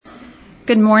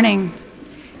Good morning.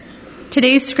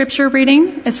 Today's scripture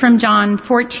reading is from John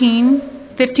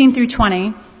 14:15 through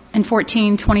 20 and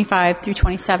 14:25 through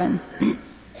 27.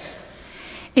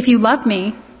 If you love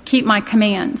me, keep my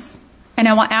commands, and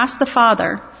I will ask the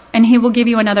Father, and he will give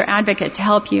you another advocate to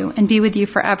help you and be with you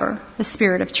forever, the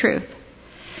Spirit of truth.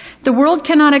 The world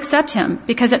cannot accept him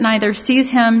because it neither sees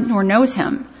him nor knows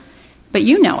him. But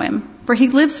you know him, for he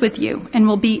lives with you and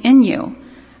will be in you.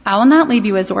 I will not leave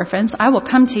you as orphans. I will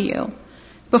come to you.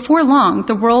 Before long,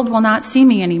 the world will not see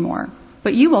me anymore,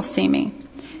 but you will see me.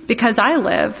 Because I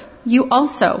live, you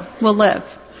also will live.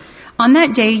 On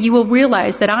that day, you will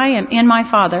realize that I am in my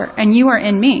Father, and you are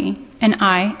in me, and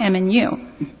I am in you.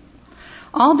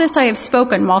 All this I have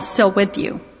spoken while still with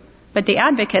you. But the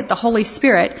Advocate, the Holy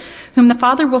Spirit, whom the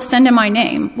Father will send in my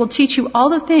name, will teach you all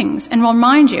the things and will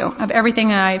remind you of everything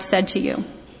that I have said to you.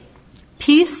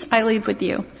 Peace I leave with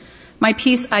you. My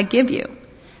peace I give you.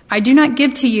 I do not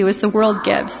give to you as the world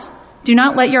gives. Do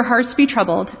not let your hearts be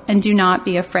troubled, and do not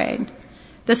be afraid.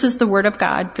 This is the word of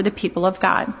God for the people of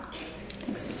God.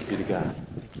 Thanks be to God.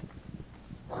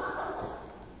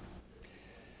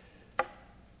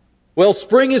 Well,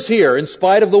 spring is here, in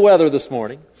spite of the weather this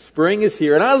morning. Spring is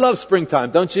here, and I love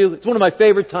springtime, don't you? It's one of my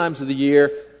favorite times of the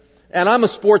year. And I'm a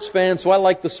sports fan, so I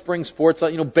like the spring sports.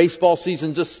 Baseball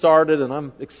season just started, and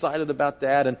I'm excited about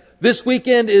that. And this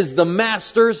weekend is the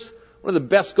Masters, one of the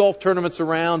best golf tournaments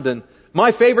around. And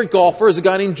my favorite golfer is a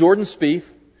guy named Jordan Spieth.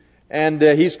 And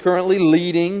he's currently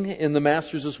leading in the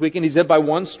Masters this weekend. He's ahead by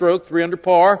one stroke, 3 under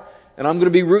par. And I'm going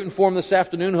to be rooting for him this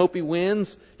afternoon. Hope he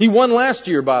wins. He won last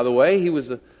year, by the way. He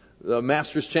was the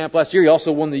Masters champ last year. He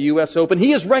also won the U.S. Open.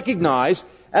 He is recognized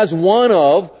as one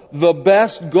of the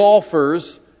best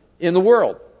golfers in the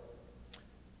world.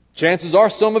 Chances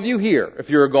are some of you here, if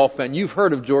you're a golf fan, you've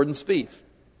heard of Jordan Spieth.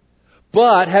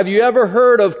 But have you ever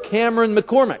heard of Cameron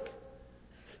McCormick?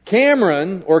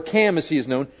 Cameron, or Cam as he is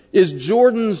known, is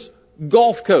Jordan's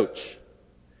golf coach.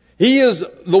 He is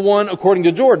the one, according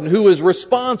to Jordan, who is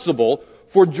responsible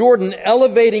for Jordan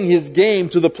elevating his game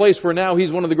to the place where now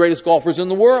he's one of the greatest golfers in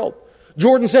the world.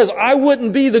 Jordan says, I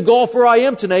wouldn't be the golfer I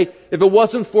am today if it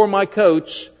wasn't for my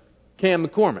coach, Cam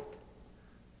McCormick.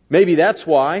 Maybe that's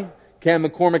why Cam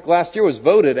McCormick last year was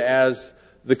voted as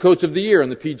the coach of the year in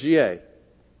the PGA.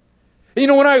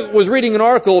 When I was reading an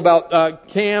article about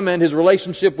Cam and his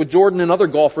relationship with Jordan and other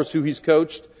golfers who he's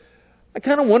coached, I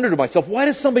kind of wondered to myself, why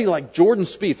does somebody like Jordan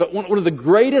Spieth, one of the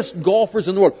greatest golfers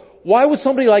in the world, why would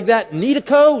somebody like that need a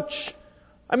coach?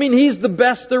 I mean, he's the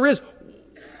best there is.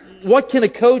 What can a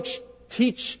coach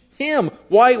teach him?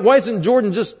 Why isn't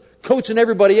Jordan just coaching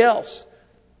everybody else?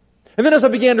 And then as I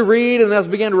began to read and as I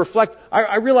began to reflect,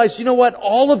 I realized, you know what?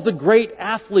 All of the great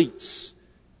athletes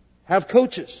have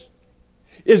coaches.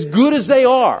 As good as they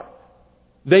are,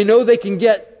 they know they can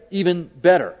get even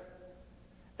better.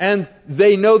 And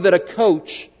they know that a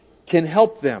coach can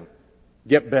help them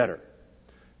get better.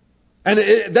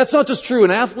 And that's not just true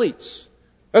in athletes.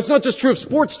 That's not just true of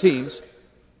sports teams.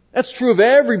 That's true of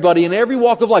everybody in every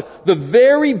walk of life. The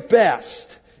very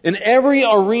best in every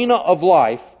arena of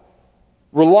life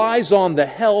relies on the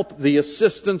help, the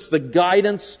assistance, the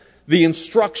guidance, the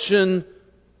instruction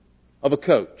of a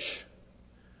coach.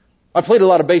 I played a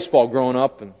lot of baseball growing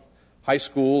up in high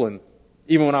school and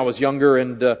even when I was younger,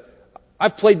 and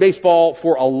I've played baseball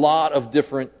for a lot of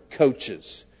different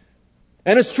coaches.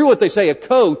 And it's true what they say, a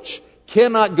coach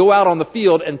cannot go out on the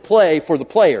field and play for the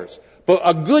players. But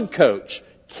a good coach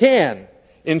can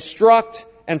instruct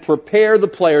and prepare the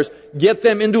players, get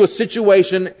them into a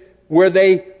situation where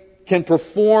they can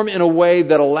perform in a way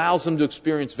that allows them to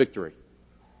experience victory.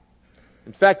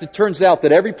 In fact, it turns out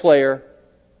that every player,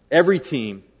 every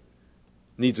team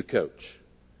needs a coach.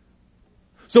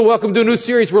 So welcome to a new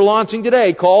series we're launching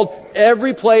today called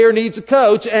Every Player Needs a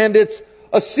Coach, and it's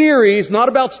a series not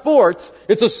about sports,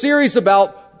 it's a series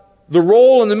about the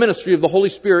role and the ministry of the Holy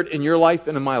Spirit in your life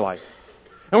and in my life.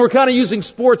 And we're kind of using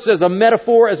sports as a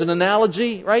metaphor, as an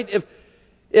analogy, right?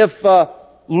 If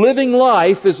living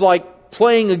life is like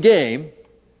playing a game,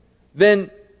 then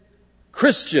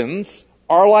Christians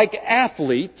are like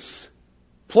athletes,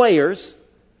 players,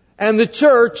 and the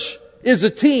church is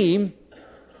a team,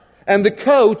 and the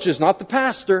coach is not the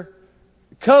pastor.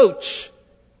 The coach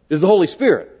is the Holy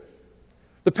Spirit.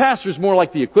 The pastor is more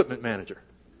like the equipment manager.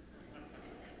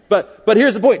 But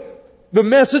here's the point. The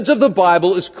message of the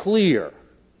Bible is clear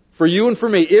for you and for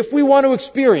me. If we want to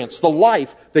experience the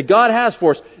life that God has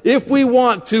for us, if we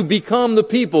want to become the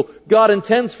people God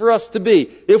intends for us to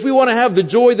be, if we want to have the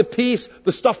joy, the peace,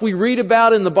 the stuff we read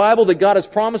about in the Bible that God has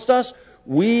promised us,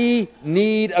 we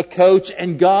need a coach,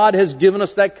 and God has given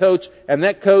us that coach, and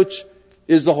that coach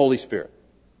is the Holy Spirit.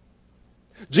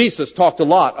 Jesus talked a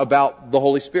lot about the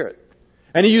Holy Spirit.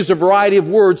 And He used a variety of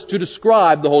words to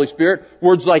describe the Holy Spirit.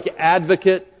 Words like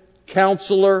advocate,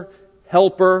 counselor,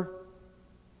 helper.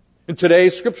 In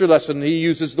today's scripture lesson, He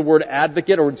uses the word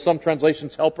advocate, or in some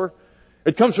translations, helper.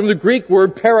 It comes from the Greek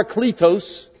word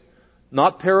parakletos,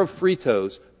 not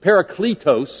paraphrietos,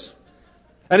 parakletos.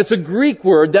 And it's a Greek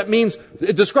word that means,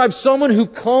 it describes someone who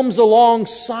comes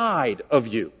alongside of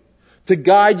you to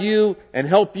guide you and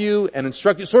help you and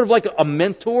instruct you, sort of like a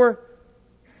mentor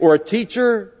or a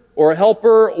teacher or a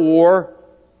helper or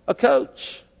a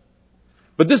coach.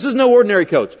 But this is no ordinary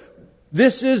coach.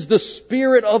 This is the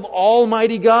Spirit of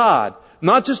Almighty God.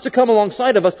 Not just to come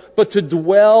alongside of us, but to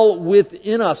dwell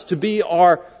within us, to be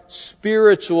our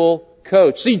spiritual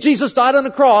coach. See, Jesus died on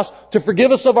the cross to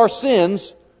forgive us of our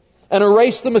sins and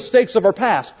erase the mistakes of our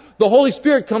past. The Holy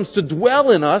Spirit comes to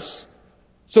dwell in us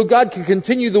so God can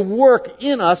continue the work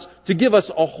in us to give us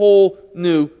a whole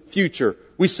new future.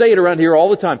 We say it around here all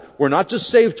the time. We're not just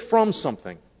saved from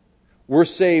something. We're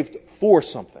saved for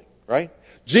something, right?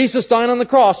 Jesus dying on the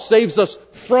cross saves us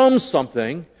from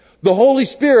something. The Holy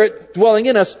Spirit dwelling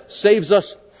in us saves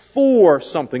us for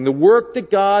something. The work that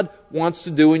God wants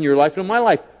to do in your life and in my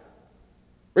life.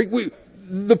 Right?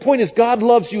 The point is, God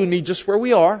loves you and me just where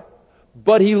we are,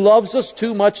 but He loves us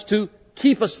too much to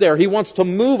keep us there. He wants to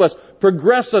move us,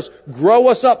 progress us, grow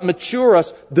us up, mature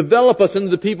us, develop us into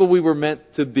the people we were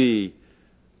meant to be.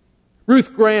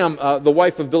 Ruth Graham, the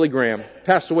wife of Billy Graham,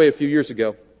 passed away a few years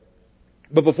ago.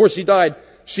 But before she died,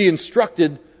 she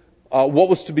instructed what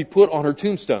was to be put on her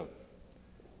tombstone.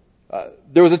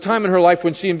 There was a time in her life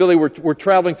when she and Billy were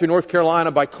traveling through North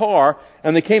Carolina by car,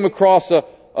 and they came across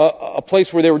a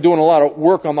place where they were doing a lot of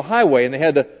work on the highway, and they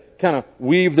had to kind of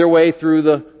weave their way through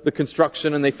the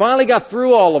construction, and they finally got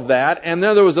through all of that, and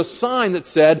then there was a sign that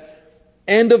said,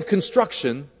 "End of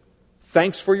construction,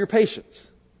 thanks for your patience."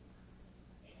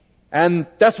 And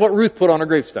that's what Ruth put on her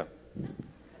gravestone.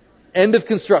 End of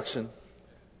construction,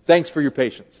 thanks for your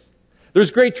patience.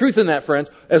 There's great truth in that, friends.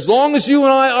 As long as you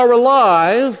and I are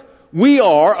alive, we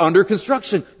are under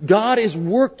construction. God is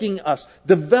working us,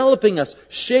 developing us,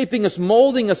 shaping us,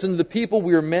 molding us into the people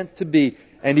we are meant to be.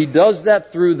 And He does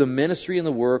that through the ministry and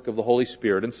the work of the Holy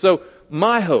Spirit. And so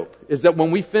my hope is that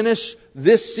when we finish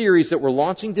this series that we're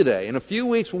launching today, in a few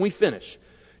weeks when we finish,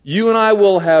 you and I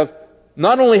will have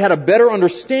not only had a better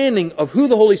understanding of who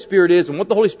the Holy Spirit is and what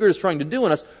the Holy Spirit is trying to do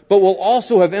in us, but we'll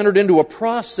also have entered into a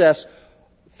process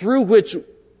through which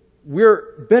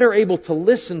we're better able to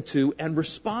listen to and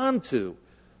respond to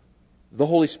the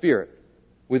Holy Spirit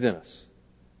within us.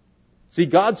 See,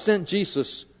 God sent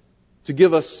Jesus to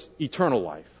give us eternal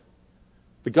life.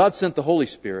 But God sent the Holy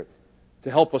Spirit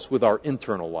to help us with our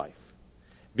internal life.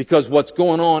 Because what's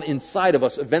going on inside of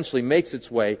us eventually makes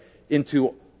its way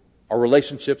into our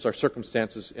relationships, our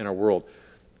circumstances, in our world.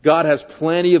 God has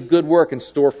plenty of good work in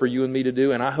store for you and me to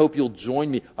do, and I hope you'll join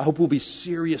me. I hope we'll be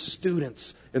serious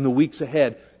students in the weeks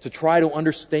ahead to try to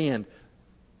understand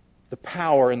the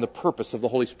power and the purpose of the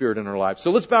Holy Spirit in our lives.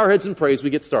 So let's bow our heads and pray as we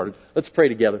get started. Let's pray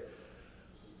together.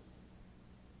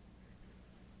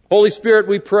 Holy Spirit,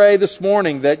 we pray this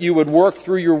morning that you would work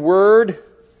through your word,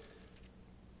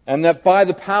 and that by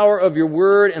the power of your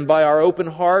word and by our open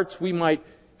hearts, we might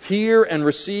hear and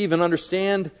receive and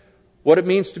understand what it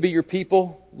means to be your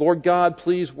people. Lord God,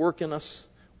 please work in us,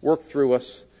 work through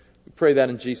us. We pray that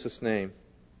in Jesus' name.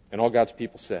 And all God's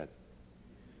people said.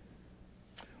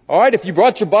 All right, if you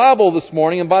brought your Bible this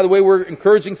morning, and by the way, we're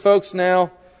encouraging folks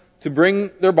now to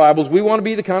bring their Bibles. We want to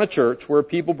be the kind of church where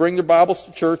people bring their Bibles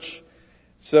to church.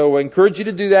 So I encourage you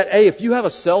to do that. Hey, if you have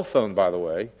a cell phone, by the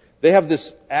way, they have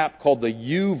this app called the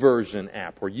YouVersion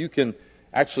app, where you can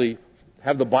actually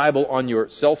have the Bible on your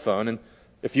cell phone. And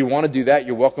if you want to do that,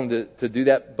 you're welcome to do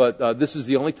that. But this is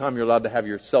the only time you're allowed to have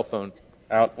your cell phone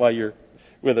out while you're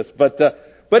with us.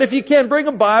 But if you can, bring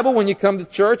a Bible when you come to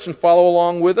church and follow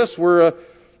along with us.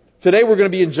 Today we're going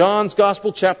to be in John's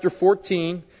Gospel, chapter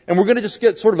 14. And we're going to just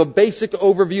get sort of a basic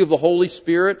overview of the Holy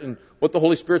Spirit and what the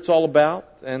Holy Spirit's all about.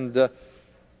 And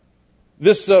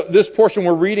this portion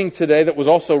we're reading today that was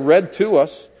also read to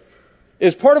us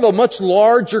is part of a much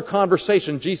larger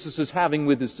conversation Jesus is having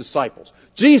with His disciples.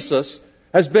 Jesus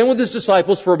has been with His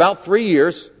disciples for about 3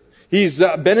 years. He's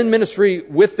been in ministry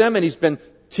with them, and He's been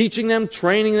teaching them,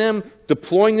 training them,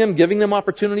 deploying them, giving them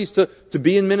opportunities to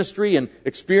be in ministry and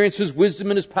experience His wisdom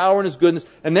and His power and His goodness.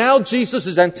 And now Jesus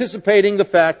is anticipating the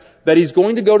fact that He's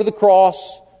going to go to the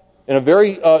cross in a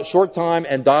very short time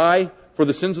and die for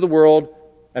the sins of the world.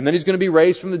 And then He's going to be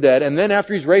raised from the dead. And then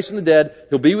after He's raised from the dead,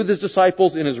 He'll be with His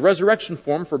disciples in His resurrection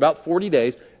form for about 40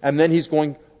 days. And then He's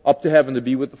going up to heaven to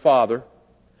be with the Father.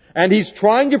 And He's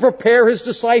trying to prepare His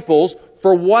disciples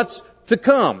for what's to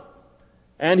come.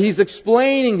 And He's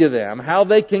explaining to them how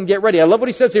they can get ready. I love what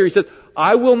He says here. He says,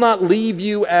 I will not leave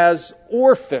you as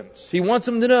orphans. He wants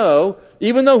them to know,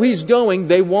 even though He's going,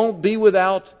 they won't be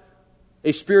without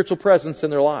a spiritual presence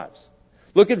in their lives.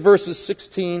 Look at verses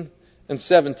 16 and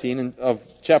 17 of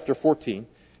chapter 14.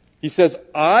 He says,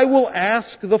 I will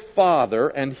ask the Father,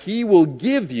 and He will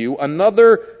give you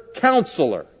another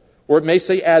counselor. Or it may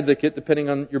say advocate, depending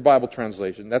on your Bible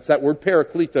translation. That's that word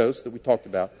parakletos that we talked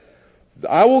about.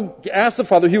 I will ask the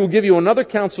Father, He will give you another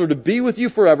counselor to be with you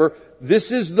forever.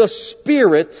 This is the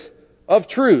Spirit of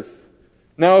truth.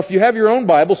 Now, if you have your own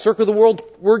Bible, circle the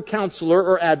word counselor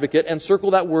or advocate and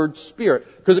circle that word Spirit,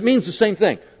 because it means the same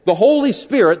thing. The Holy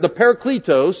Spirit, the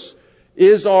parakletos,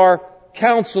 is our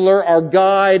counselor, our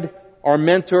guide, our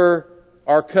mentor,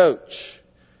 our coach.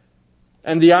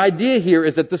 And the idea here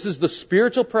is that this is the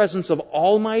spiritual presence of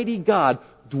Almighty God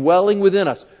dwelling within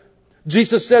us.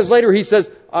 Jesus says later, He says,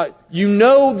 you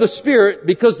know the Spirit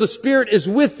because the Spirit is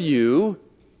with you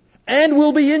and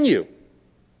will be in you.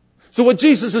 So what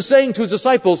Jesus is saying to His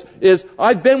disciples is,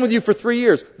 I've been with you for 3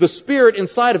 years. The Spirit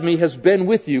inside of me has been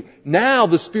with you. Now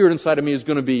the Spirit inside of me is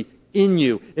going to be in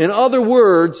you. In other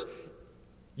words,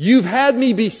 you've had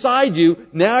me beside you.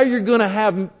 Now you're going to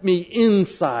have me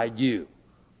inside you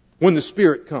when the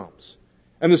Spirit comes.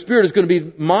 And the Spirit is going to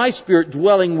be my Spirit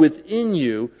dwelling within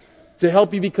you to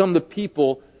help you become the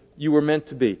people you were meant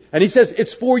to be. And He says,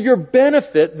 it's for your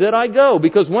benefit that I go,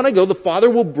 because when I go, the Father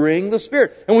will bring the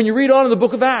Spirit. And when you read on in the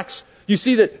book of Acts, you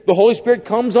see that the Holy Spirit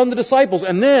comes on the disciples.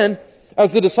 And then,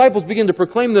 as the disciples begin to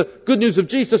proclaim the good news of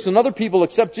Jesus and other people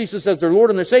accept Jesus as their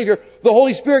Lord and their Savior, the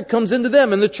Holy Spirit comes into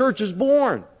them and the church is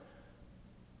born.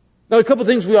 Now, a couple of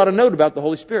things we ought to note about the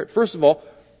Holy Spirit. First of all,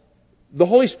 the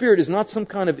Holy Spirit is not some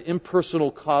kind of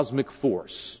impersonal cosmic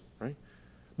force.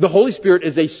 The Holy Spirit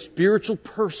is a spiritual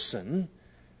person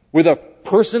with a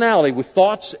personality, with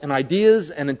thoughts and ideas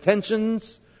and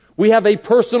intentions. We have a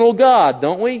personal God,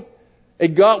 don't we?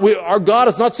 Our God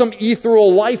is not some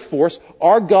ethereal life force.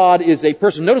 Our God is a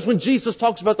person. Notice when Jesus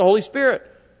talks about the Holy Spirit,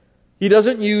 He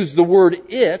doesn't use the word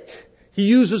it. He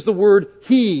uses the word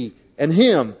He and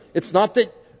Him. It's not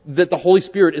that the Holy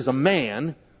Spirit is a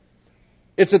man.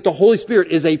 It's that the Holy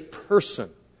Spirit is a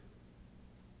person.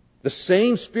 The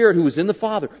same Spirit who was in the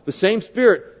Father, the same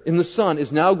Spirit in the Son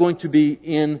is now going to be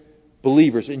in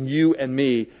believers, in you and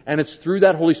me. And it's through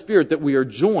that Holy Spirit that we are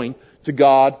joined to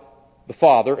God the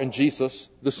Father and Jesus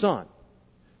the Son.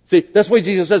 See, that's why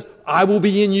Jesus says, I will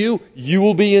be in you, you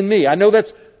will be in me. I know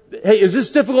hey, is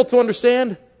this difficult to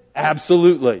understand?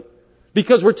 Absolutely.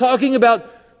 Because we're talking about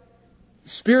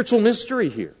spiritual mystery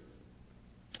here.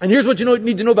 And here's what you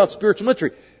need to know about spiritual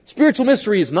mystery. Spiritual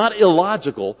mystery is not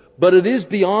illogical, but it is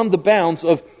beyond the bounds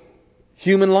of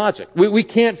human logic. We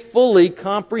can't fully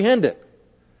comprehend it.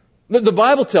 The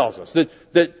Bible tells us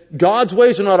that God's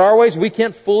ways are not our ways. We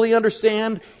can't fully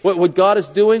understand what God is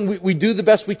doing. We do the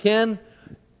best we can.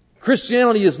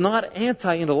 Christianity is not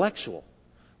anti-intellectual.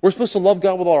 We're supposed to love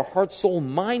God with all our heart, soul,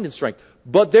 mind, and strength.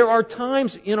 But there are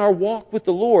times in our walk with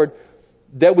the Lord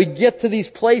that we get to these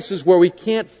places where we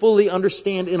can't fully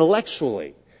understand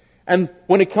intellectually. And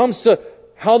when it comes to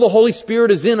how the Holy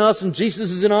Spirit is in us and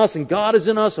Jesus is in us and God is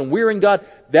in us and we're in God,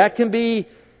 that can be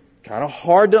kind of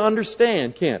hard to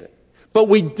understand, can't it? But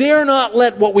we dare not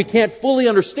let what we can't fully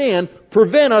understand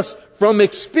prevent us from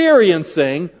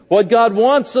experiencing what God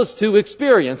wants us to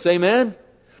experience. Amen?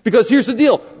 Because here's the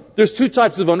deal. There's two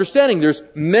types of understanding. There's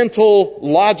mental,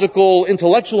 logical,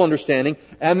 intellectual understanding,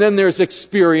 and then there's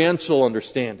experiential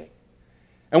understanding.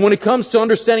 And when it comes to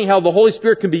understanding how the Holy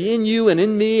Spirit can be in you and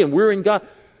in me and we're in God,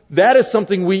 that is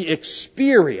something we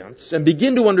experience and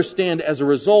begin to understand as a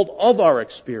result of our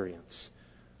experience.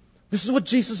 This is what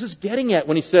Jesus is getting at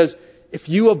when He says, if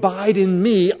you abide in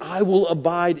me, I will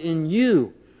abide in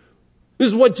you. This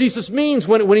is what Jesus means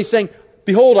when He's saying,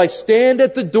 behold, I stand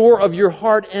at the door of your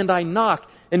heart and I knock.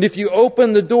 And if you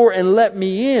open the door and let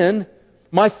me in,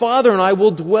 my Father and I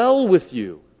will dwell with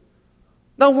you.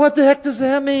 Now what the heck does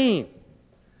that mean?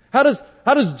 How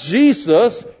does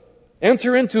Jesus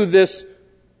enter into this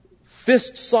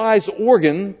fist-sized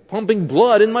organ pumping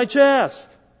blood in my chest?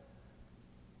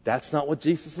 That's not what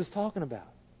Jesus is talking about.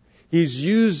 He's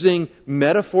using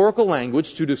metaphorical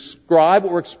language to describe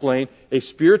or explain a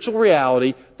spiritual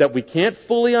reality that we can't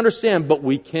fully understand, but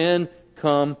we can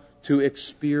come to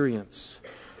experience.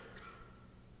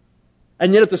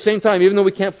 And yet at the same time, even though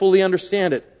we can't fully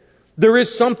understand it, there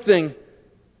is something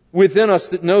within us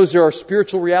that knows there are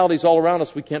spiritual realities all around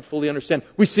us we can't fully understand.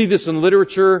 We see this in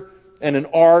literature and in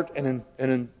art and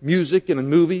in music and in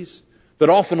movies that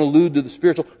often allude to the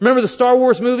spiritual. Remember the Star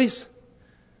Wars movies?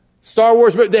 Star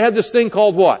Wars, they had this thing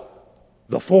called what?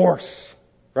 the Force,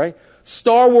 right?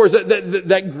 Star Wars,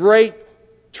 that great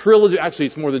trilogy. Actually,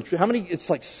 it's more than, how many? It's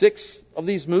like 6 of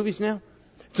these movies now.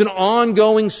 It's an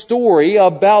ongoing story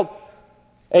about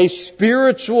a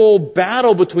spiritual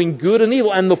battle between good and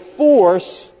evil. And the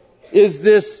Force is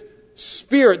this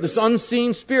spirit, this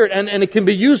unseen spirit. And it can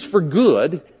be used for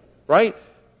good, right?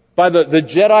 By the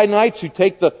Jedi Knights who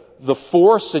take the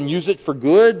Force and use it for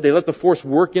good. They let the Force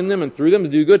work in them and through them to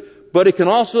do good. But it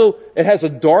has a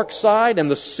dark side,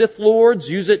 and the Sith Lords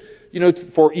use it,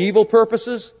 for evil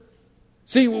purposes.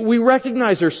 See, we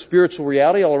recognize there's spiritual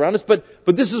reality all around us, but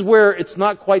this is where it's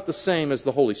not quite the same as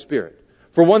the Holy Spirit.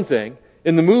 For one thing,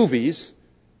 in the movies,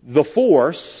 the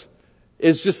Force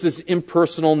is just this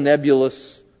impersonal,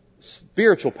 nebulous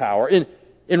spiritual power.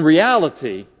 In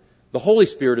reality, the Holy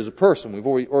Spirit is a person. We've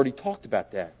already talked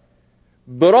about that.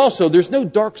 But also, there's no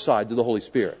dark side to the Holy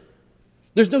Spirit.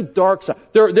 There's no dark side.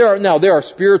 There are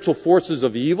spiritual forces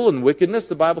of evil and wickedness,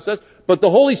 the Bible says, but the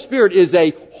Holy Spirit is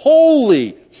a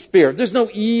holy Spirit. There's no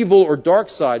evil or dark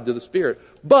side to the Spirit.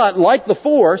 But, like the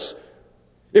Force,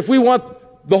 if we want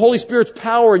the Holy Spirit's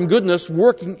power and goodness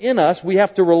working in us, we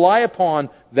have to rely upon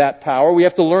that power. We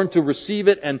have to learn to receive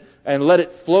it and let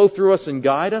it flow through us and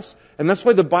guide us. And that's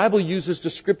why the Bible uses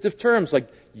descriptive terms like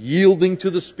yielding to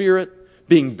the Spirit,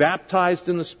 being baptized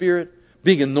in the Spirit,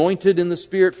 being anointed in the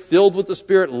Spirit, filled with the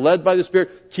Spirit, led by the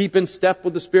Spirit, keep in step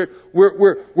with the Spirit.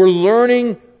 We're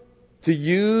learning to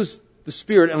use the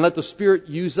Spirit and let the Spirit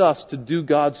use us to do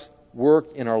God's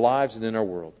work in our lives and in our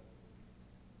world.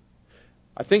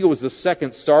 I think it was the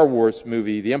second Star Wars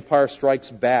movie, The Empire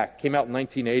Strikes Back, came out in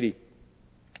 1980.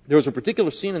 There was a particular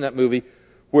scene in that movie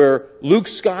where Luke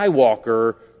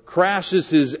Skywalker crashes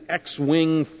his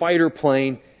X-Wing fighter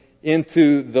plane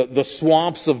into the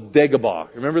swamps of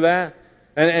Dagobah. Remember that?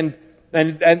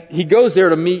 And he goes there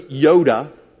to meet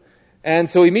Yoda.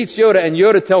 And so he meets Yoda, and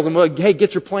Yoda tells him, well, hey,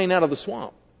 get your plane out of the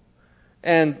swamp.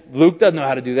 And Luke doesn't know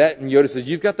how to do that. And Yoda says,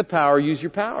 you've got the power, use your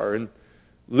power. And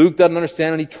Luke doesn't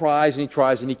understand, and he tries,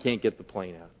 and he can't get the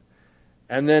plane out.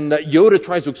 And then Yoda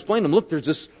tries to explain to him, look, there's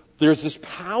this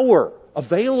power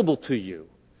available to you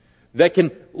that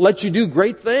can let you do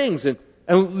great things. And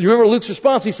you remember Luke's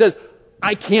response? He says,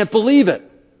 I can't believe it.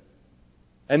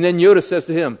 And then Yoda says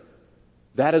to him,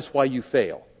 that is why you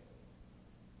fail.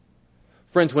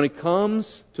 Friends, when it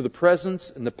comes to the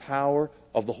presence and the power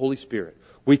of the Holy Spirit,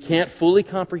 we can't fully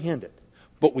comprehend it,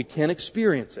 but we can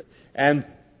experience it. And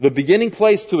the beginning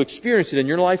place to experience it in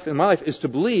your life and my life is to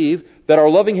believe that our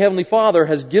loving Heavenly Father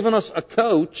has given us a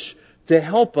coach to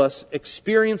help us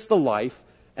experience the life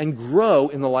and grow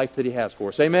in the life that He has for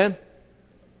us. Amen?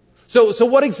 So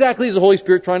what exactly is the Holy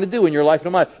Spirit trying to do in your life and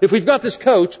in my life? If we've got this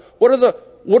coach, what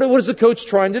is the coach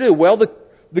trying to do? Well,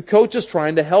 the coach is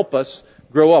trying to help us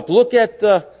grow up. Look at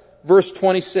verse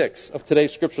 26 of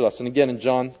today's scripture lesson. Again, in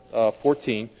John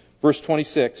 14, verse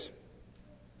 26.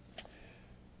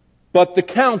 But the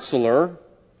Counselor,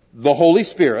 the Holy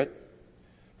Spirit,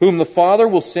 whom the Father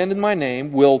will send in my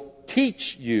name, will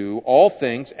teach you all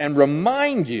things and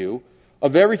remind you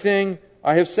of everything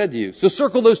I have said to you. So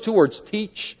circle those two words,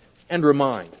 teach and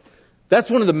remind. That's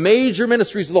one of the major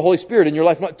ministries of the Holy Spirit in your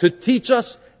life, to teach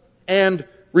us and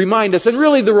remind us. And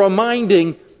really the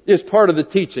reminding is part of the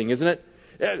teaching, isn't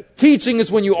it? Teaching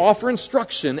is when you offer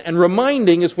instruction, and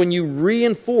reminding is when you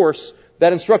reinforce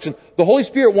that instruction. The Holy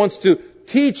Spirit wants to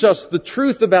teach us the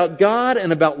truth about God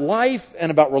and about life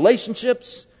and about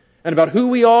relationships and about who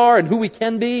we are and who we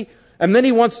can be. And then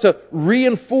He wants to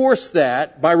reinforce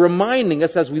that by reminding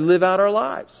us as we live out our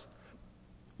lives.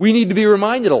 We need to be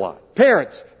reminded a lot.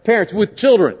 Parents with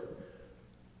children.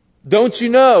 Don't you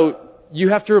know you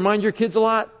have to remind your kids a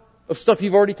lot of stuff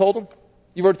you've already told them?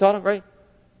 You've already taught them, right?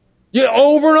 Yeah,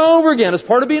 over and over again, as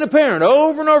part of being a parent,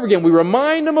 over and over again, we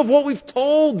remind them of what we've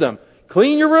told them.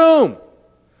 Clean your room.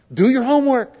 Do your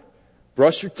homework.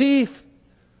 Brush your teeth.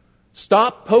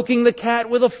 Stop poking the cat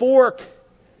with a fork.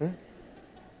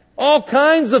 All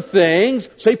kinds of things.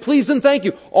 Say please and thank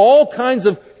you. All kinds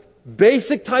of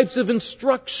basic types of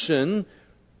instruction.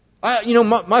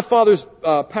 My father's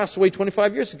passed away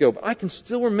 25 years ago, but I can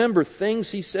still remember things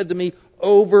he said to me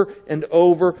over and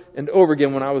over and over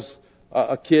again when I was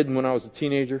a kid and when I was a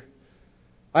teenager.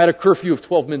 I had a curfew of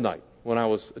 12 midnight when I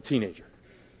was a teenager.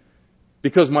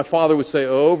 Because my father would say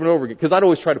over and over again, because I'd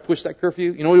always try to push that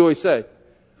curfew. You know what he'd always say?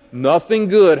 Nothing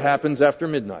good happens after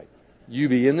midnight. You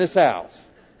be in this house,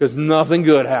 because nothing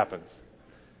good happens.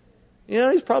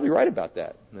 He's probably right about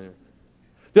that.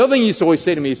 The other thing he used to always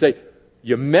say to me, he'd say,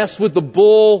 you mess with the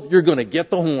bull, you're going to get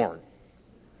the horn.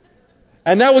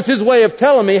 And that was his way of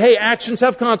telling me, hey, actions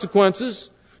have consequences.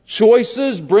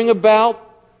 Choices bring about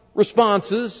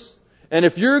responses. And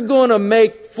if you're going to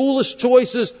make foolish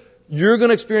choices, you're going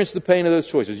to experience the pain of those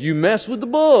choices. You mess with the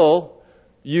bull,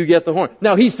 you get the horn.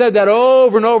 Now, he said that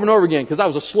over and over and over again because I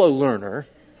was a slow learner.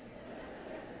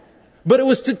 But it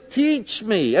was to teach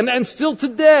me. And still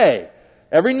today,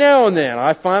 every now and then,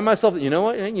 I find myself, you know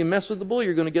what? You mess with the bull,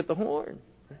 you're going to get the horn.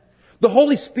 The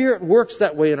Holy Spirit works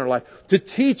that way in our life to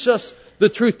teach us the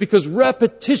truth because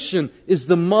repetition is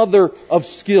the mother of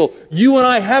skill. You and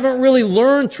I haven't really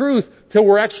learned truth till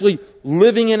we're actually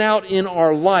living it out in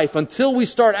our life. Until we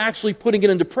start actually putting it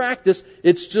into practice,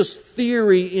 it's just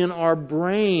theory in our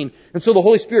brain. And so the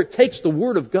Holy Spirit takes the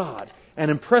Word of God and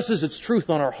impresses its truth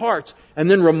on our hearts and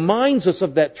then reminds us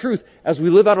of that truth as we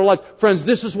live out our lives. Friends,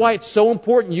 this is why it's so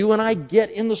important you and I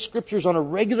get in the Scriptures on a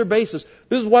regular basis.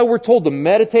 This is why we're told to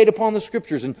meditate upon the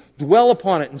Scriptures and dwell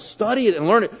upon it and study it and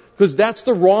learn it, because that's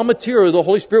the raw material the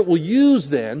Holy Spirit will use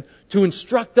then to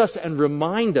instruct us and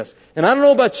remind us. And I don't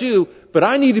know about you, but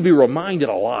I need to be reminded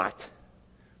a lot.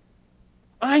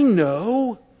 I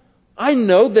know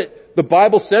that the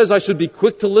Bible says I should be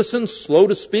quick to listen, slow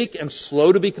to speak, and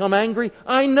slow to become angry.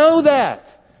 I know that.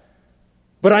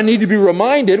 But I need to be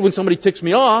reminded when somebody ticks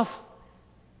me off.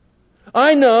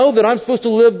 I know that I'm supposed to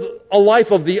live a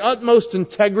life of the utmost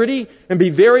integrity and be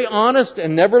very honest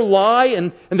and never lie,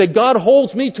 and that God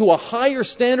holds me to a higher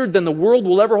standard than the world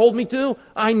will ever hold me to.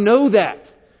 I know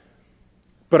that.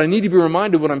 But I need to be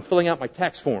reminded when I'm filling out my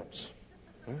tax forms.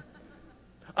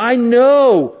 I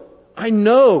know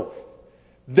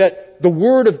that the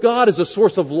Word of God is a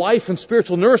source of life and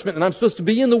spiritual nourishment, and I'm supposed to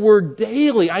be in the Word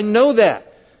daily. I know that.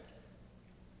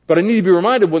 But I need to be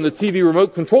reminded when the TV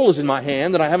remote control is in my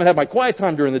hand and I haven't had my quiet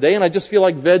time during the day and I just feel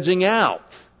like vegging out.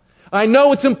 I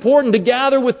know it's important to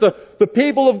gather with the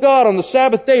people of God on the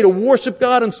Sabbath day to worship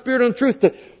God in spirit and truth,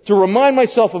 to remind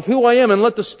myself of who I am and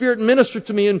let the Spirit minister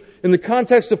to me in the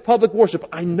context of public worship.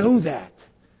 I know that.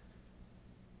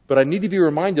 But I need to be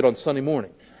reminded on Sunday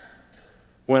morning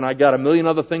when I got a million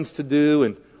other things to do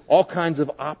and all kinds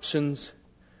of options,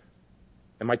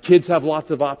 and my kids have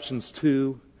lots of options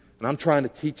too, and I'm trying to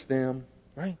teach them,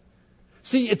 right?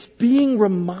 See, it's being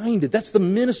reminded. That's the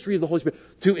ministry of the Holy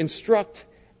Spirit, to instruct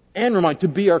and remind, to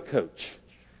be our coach.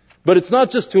 But it's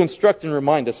not just to instruct and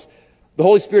remind us. The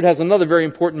Holy Spirit has another very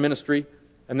important ministry,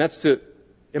 and that's to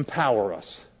empower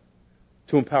us.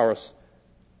 To empower us.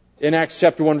 In Acts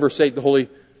chapter 1, verse 8, the Holy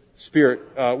Spirit,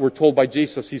 we're told by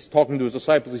Jesus, He's talking to His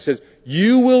disciples, He says,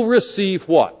 you will receive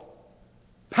what?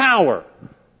 Power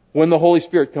when the Holy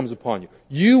Spirit comes upon you.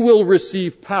 You will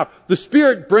receive power. The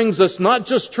Spirit brings us not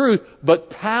just truth, but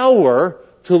power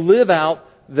to live out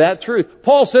that truth.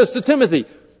 Paul says to Timothy,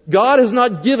 God has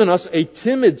not given us a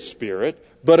timid spirit,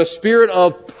 but a spirit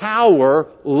of power,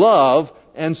 love,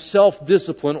 and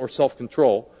self-discipline or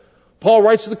self-control. Paul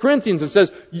writes to the Corinthians and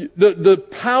says, the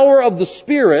power of the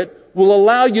Spirit will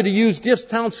allow you to use gifts,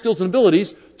 talents, skills, and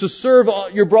abilities to serve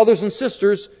your brothers and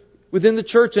sisters within the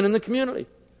church and in the community.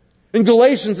 In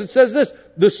Galatians, it says this,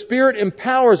 the Spirit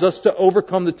empowers us to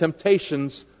overcome the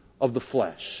temptations of the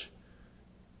flesh.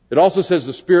 It also says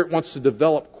the Spirit wants to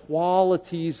develop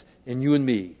qualities in you and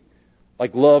me,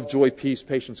 like love, joy, peace,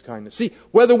 patience, kindness. See,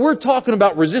 whether we're talking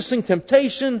about resisting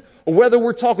temptation, or whether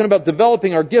we're talking about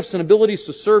developing our gifts and abilities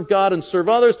to serve God and serve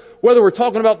others, whether we're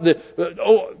talking about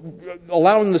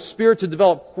allowing the Spirit to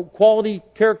develop quality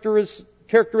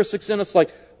characteristics in us,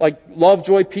 like love,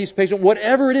 joy, peace, patience,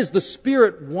 whatever it is, the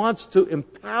Spirit wants to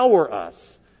empower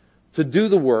us to do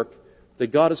the work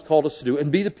that God has called us to do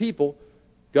and be the people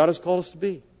God has called us to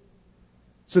be.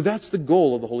 So that's the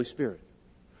goal of the Holy Spirit.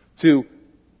 To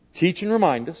teach and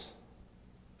remind us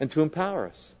and to empower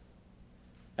us.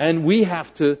 And we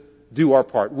have to do our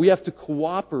part. We have to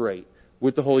cooperate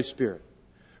with the Holy Spirit.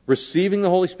 Receiving the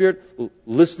Holy Spirit,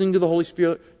 listening to the Holy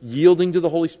Spirit, yielding to the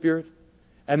Holy Spirit.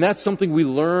 And that's something we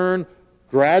learn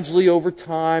gradually over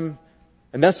time,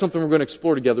 and that's something we're going to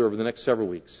explore together over the next several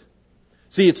weeks.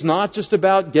 See, it's not just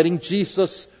about getting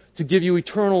Jesus to give you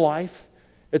eternal life.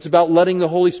 It's about letting the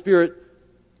Holy Spirit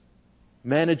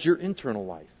manage your internal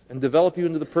life and develop you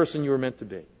into the person you were meant to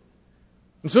be.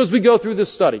 And so as we go through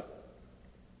this study,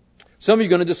 some of you are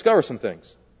going to discover some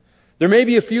things. There may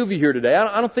be a few of you here today,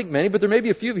 I don't think many, but there may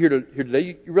be a few of you here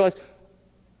today, you realize,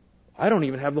 I don't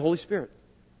even have the Holy Spirit.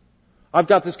 I've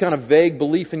got this kind of vague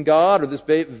belief in God, or this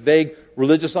vague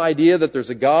religious idea that there's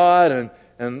a God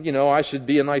and you know, I should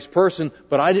be a nice person,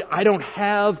 but I don't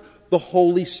have the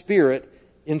Holy Spirit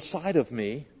inside of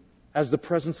me as the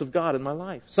presence of God in my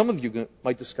life. Some of you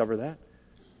might discover that.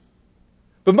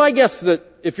 But my guess is that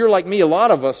if you're like me, a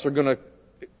lot of us are going to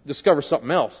discover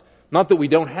something else. Not that we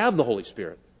don't have the Holy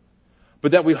Spirit,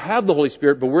 but that we have the Holy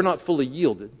Spirit, but we're not fully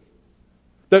yielded.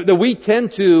 That we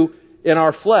tend to, in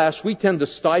our flesh, we tend to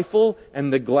stifle and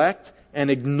neglect and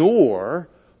ignore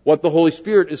what the Holy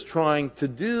Spirit is trying to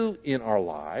do in our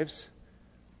lives.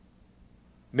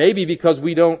 Maybe because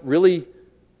we don't really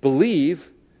believe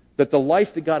that the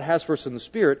life that God has for us in the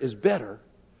Spirit is better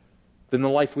than the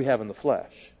life we have in the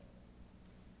flesh.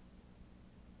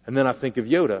 And then I think of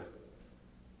Yoda.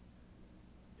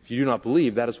 If you do not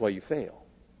believe, that is why you fail.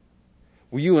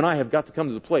 Well, you and I have got to come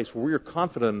to the place where we are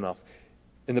confident enough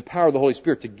in the power of the Holy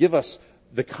Spirit to give us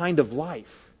the kind of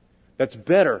life that's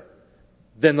better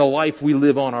than the life we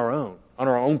live on our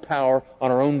own power,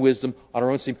 on our own wisdom, on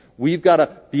our own steam. We've got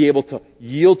to be able to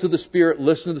yield to the Spirit,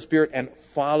 listen to the Spirit, and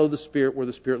follow the Spirit where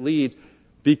the Spirit leads,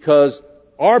 because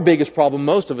our biggest problem,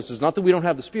 most of us, is not that we don't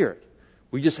have the Spirit.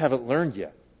 We just haven't learned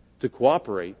yet to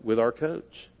cooperate with our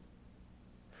coach.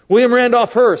 William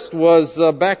Randolph Hearst was,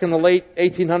 back in the late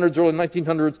 1800s, early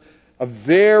 1900s, a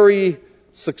very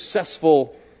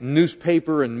successful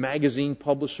newspaper and magazine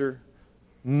publisher,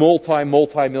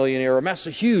 multi-millionaire, amassed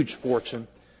a huge fortune.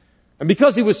 And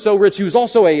because he was so rich, he was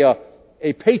also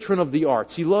a patron of the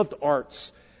arts. He loved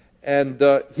arts, and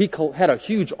he had a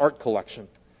huge art collection.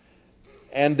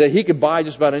 And he could buy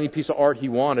just about any piece of art he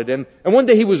wanted. And one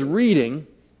day he was reading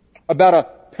about a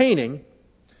painting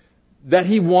that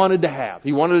he wanted to have.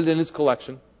 He wanted it in his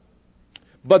collection.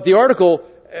 But the article,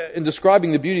 in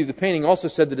describing the beauty of the painting, also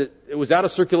said that it was out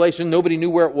of circulation. Nobody knew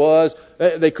where it was.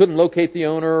 They couldn't locate the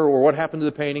owner or what happened to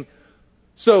the painting.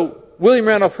 So William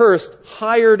Randolph Hearst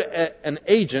hired an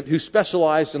agent who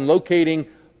specialized in locating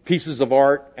pieces of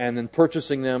art and then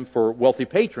purchasing them for wealthy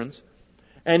patrons.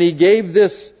 And he gave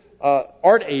this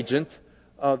art agent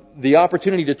the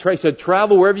opportunity to said,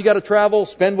 travel wherever you got to travel,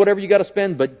 spend whatever you got to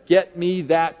spend, but get me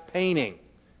that painting.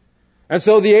 And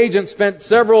so the agent spent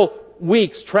several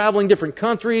weeks traveling different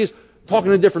countries, talking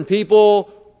to different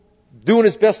people, doing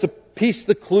his best to piece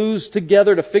the clues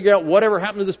together to figure out whatever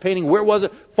happened to this painting. Where was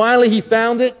it? Finally, he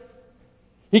found it.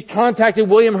 He contacted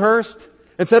William Hearst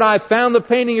and said, I found the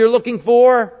painting you're looking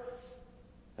for.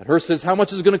 And Hearst says, how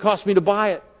much is it going to cost me to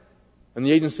buy it? And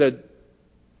the agent said,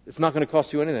 it's not going to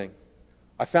cost you anything.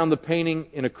 I found the painting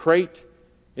in a crate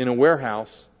in a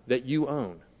warehouse that you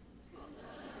own.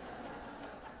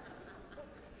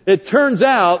 It turns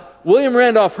out William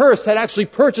Randolph Hearst had actually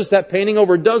purchased that painting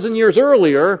over a dozen years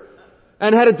earlier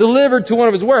and had it delivered to one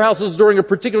of his warehouses during a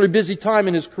particularly busy time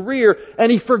in his career,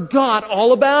 and he forgot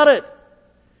all about it.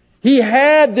 He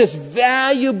had this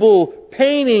valuable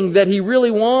painting that he really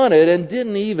wanted and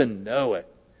didn't even know it.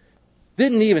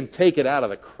 Didn't even take it out of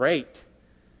the crate.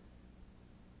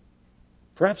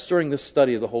 Perhaps during this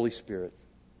study of the Holy Spirit,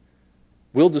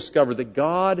 we'll discover that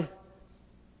God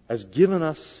has given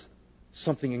us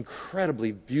something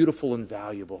incredibly beautiful and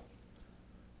valuable.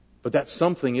 But that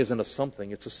something isn't a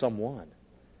something, it's a someone.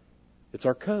 It's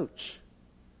our coach,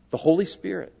 the Holy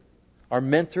Spirit, our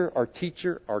mentor, our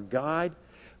teacher, our guide,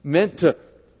 meant to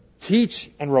teach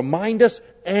and remind us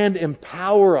and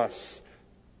empower us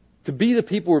to be the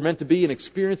people we're meant to be and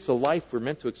experience the life we're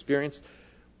meant to experience.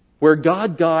 Where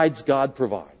God guides, God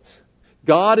provides.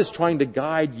 God is trying to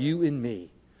guide you and me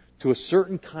to a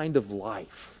certain kind of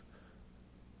life.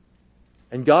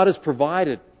 And God has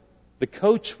provided the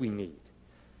coach we need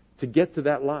to get to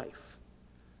that life.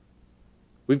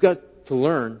 We've got to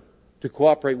learn to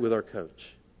cooperate with our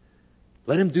coach.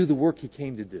 Let him do the work he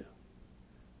came to do.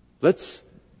 Let's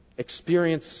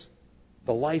experience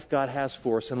the life God has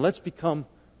for us, and let's become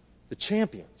the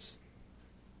champions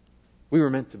we were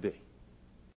meant to be.